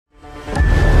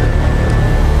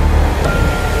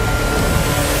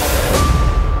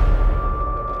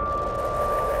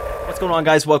going on,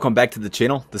 guys? Welcome back to the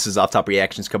channel. This is Off Top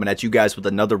Reactions coming at you guys with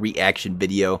another reaction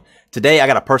video. Today I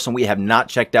got a person we have not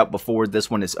checked out before.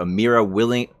 This one is Amira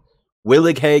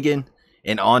Willighagen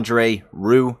André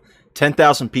Rieu.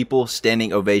 10,000 people,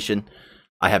 standing ovation.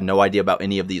 I have no idea about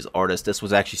any of these artists. This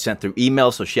was actually sent through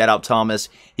email, so shout out Thomas.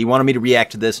 He wanted me to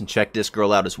react to this and check this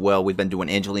girl out as well. We've been doing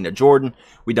Angelina Jordan.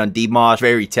 We've done Dimash,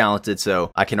 very talented,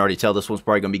 so I can already tell this one's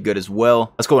probably going to be good as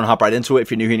well. Let's go and hop right into it. If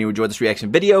you're new here and you enjoyed this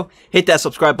reaction video, hit that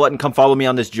subscribe button. Come follow me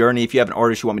on this journey. If you have an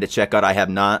artist you want me to check out I have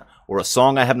not, or a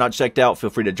song I have not checked out,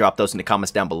 feel free to drop those in the comments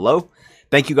down below.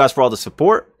 Thank you guys for all the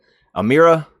support.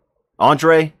 Amira,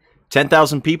 Andre,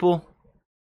 10,000 people.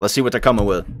 Let's see what they're coming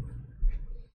with.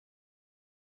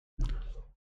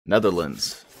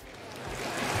 Netherlands.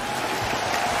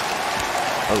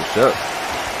 Oh shit.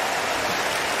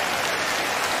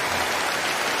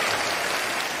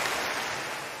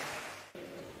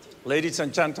 Ladies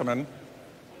and gentlemen,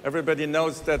 everybody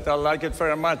knows that I like it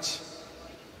very much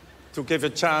to give a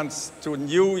chance to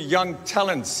new young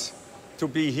talents to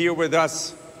be here with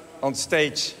us on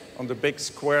stage on the big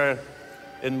square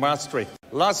in Maastricht.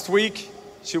 Last week,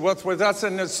 she was with us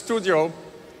in the studio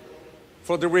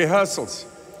for the rehearsals.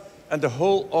 And the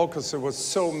whole orchestra was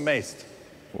so amazed.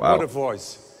 Wow. What a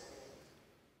voice.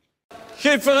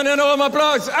 Geef er een enorm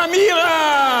applaus,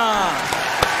 Amira!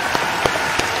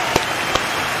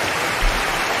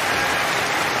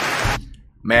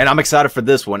 Man, I'm excited for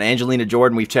this one. Angelina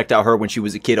Jordan, we've checked out her when she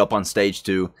was a kid up on stage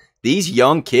too. These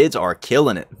young kids are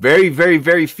killing it. Very, very,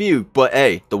 very few. But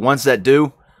hey, the ones that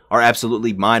do are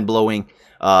absolutely mind-blowing.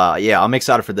 Yeah, I'm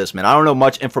excited for this, man. I don't know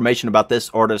much information about this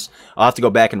artist. I'll have to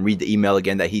go back and read the email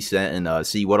again that he sent and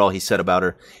see what all he said about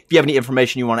her. If you have any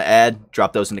information you want to add,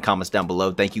 drop those in the comments down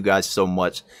below. Thank you guys so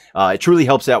much. It truly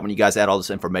helps out when you guys add all this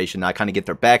information. I kind of get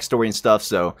their backstory and stuff.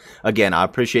 So, again, I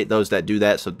appreciate those that do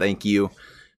that, so thank you.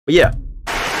 But, yeah.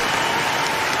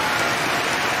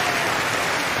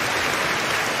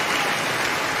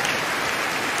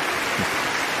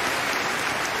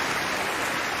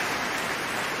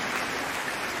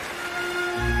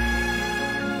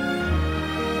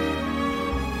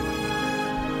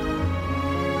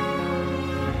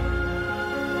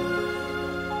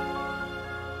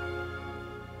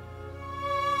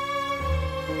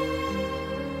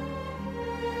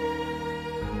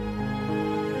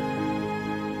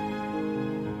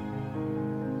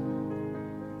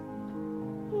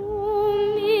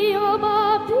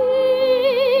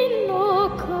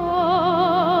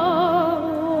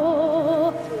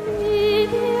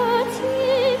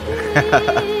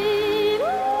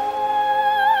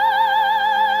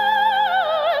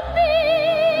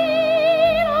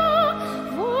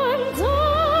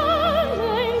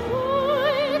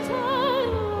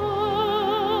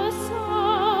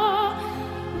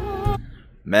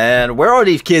 Man, where are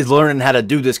these kids learning how to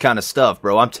do this kind of stuff,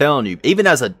 bro? I'm telling you, even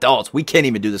as adults, we can't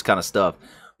even do this kind of stuff.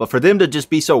 But for them to just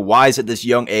be so wise at this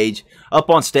young age, up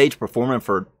on stage performing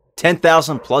for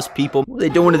 10,000 plus people, what are they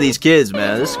doing to these kids,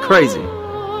 man? This is crazy.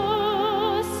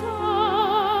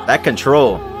 That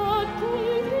control.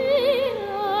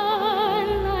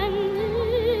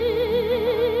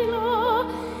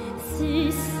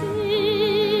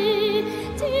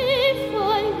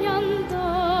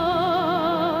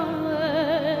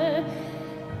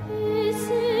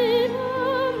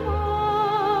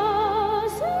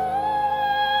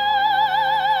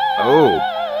 Oh,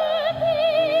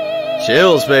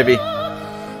 chills, baby.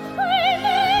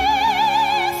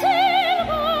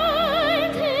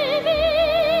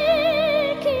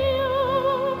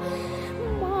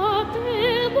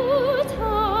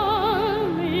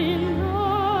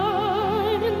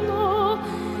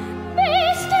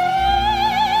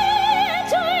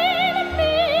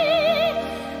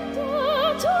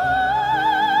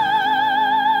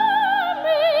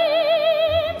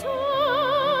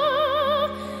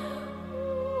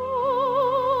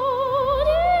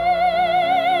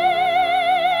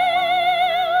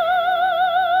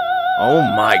 Oh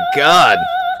my God.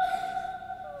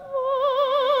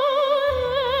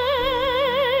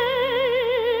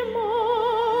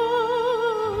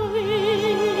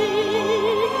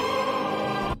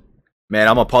 Man,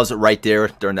 I'm gonna pause it right there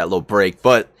during that little break.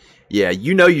 But yeah,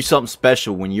 you know you're something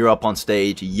special when you're up on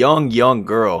stage, a young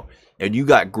girl, and you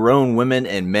got grown women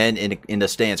and men in the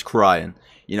stands crying.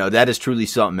 You know, that is truly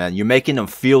something, man. You're making them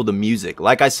feel the music.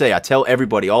 Like I say, I tell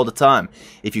everybody all the time,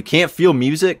 if you can't feel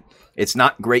music, it's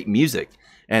not great music.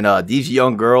 And these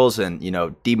young girls and, you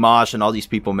know, Dimash and all these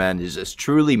people, man, is just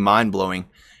truly mind-blowing.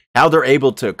 How they're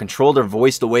able to control their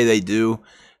voice the way they do.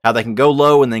 how they can go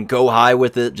low and then go high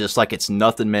with it, just like it's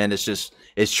nothing, man. It's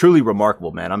truly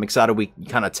remarkable, man. I'm excited we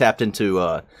kind of tapped into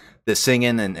the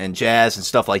singing and jazz and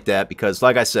stuff like that, because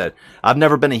like I said, I've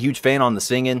never been a huge fan on the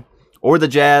singing or the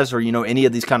jazz or, you know, any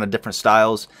of these kind of different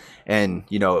styles. And,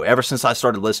 you know, ever since I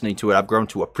started listening to it, I've grown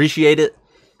to appreciate it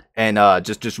and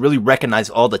just really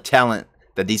recognize all the talent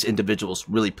that these individuals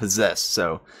really possess.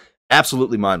 So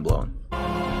absolutely mind-blowing.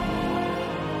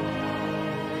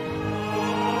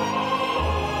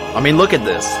 I mean, look at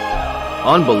this.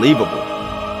 Unbelievable.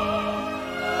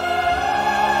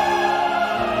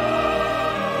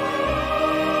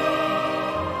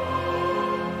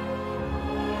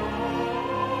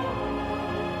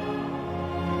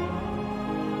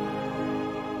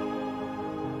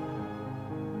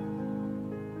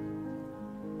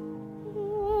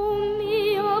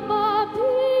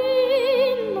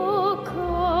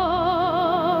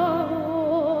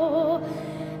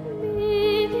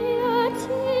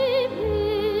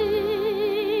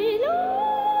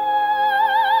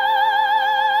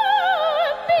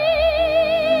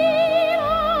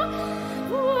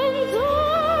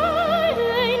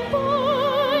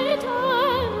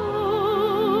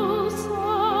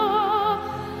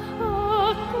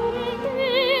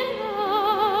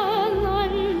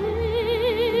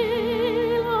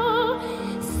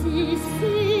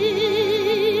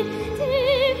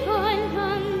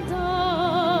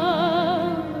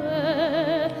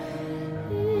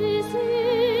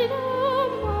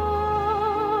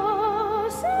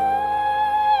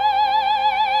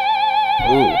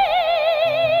 Ooh.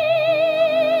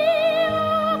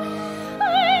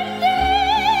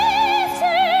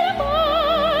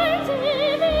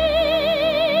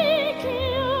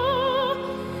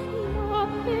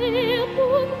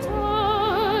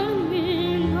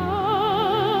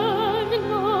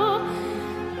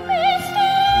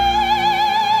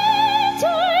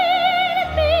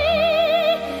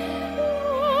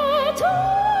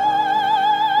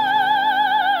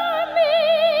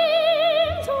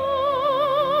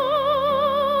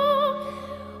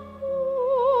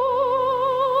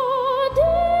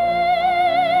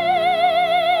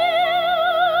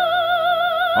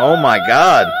 Oh my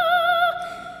God.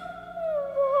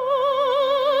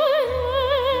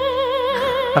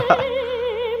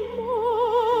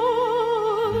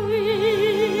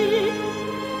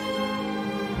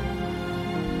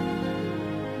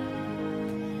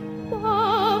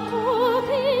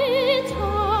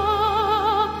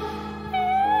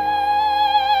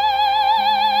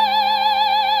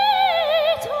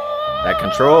 That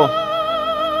control.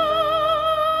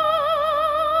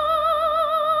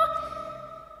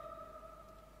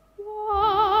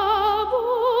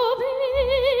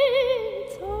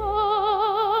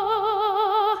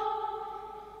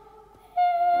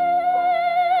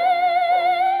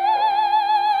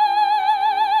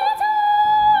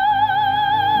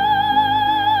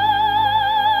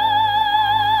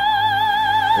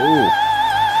 Ooh.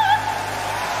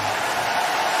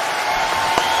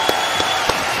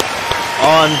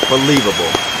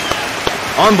 Unbelievable.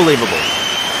 Unbelievable.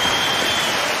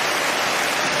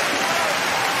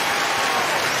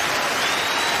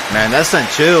 Man, that sent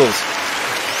chills.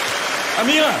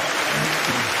 Amira!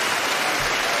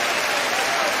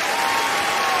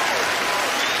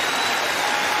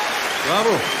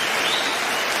 Bravo!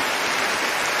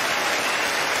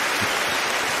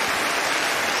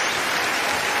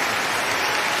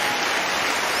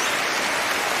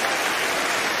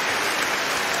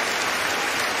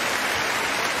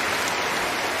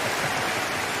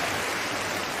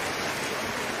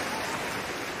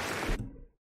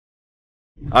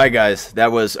 All right, guys,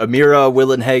 that was Amira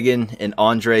Willighagen and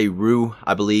André Rieu,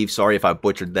 I believe. Sorry if I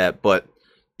butchered that, but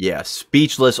yeah,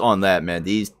 speechless on that, man.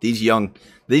 These young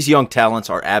talents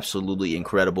are absolutely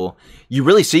incredible. You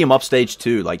really see them upstage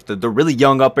too. Like they're really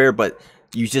young up there, but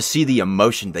you just see the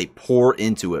emotion they pour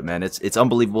into it, man. It's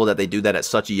unbelievable that they do that at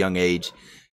such a young age.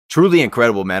 Truly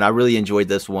incredible, man. I really enjoyed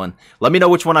this one. Let me know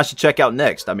which one I should check out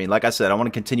next. I mean, like I said, I want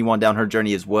to continue on down her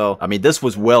journey as well. I mean, this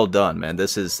was well done, man.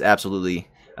 This is absolutely...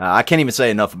 I can't even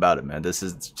say enough about it, man. This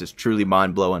is just truly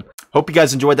mind-blowing. Hope you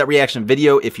guys enjoyed that reaction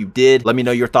video. If you did, let me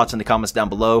know your thoughts in the comments down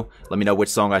below. Let me know which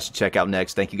song I should check out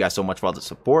next. Thank you guys so much for all the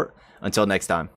support. Until next time.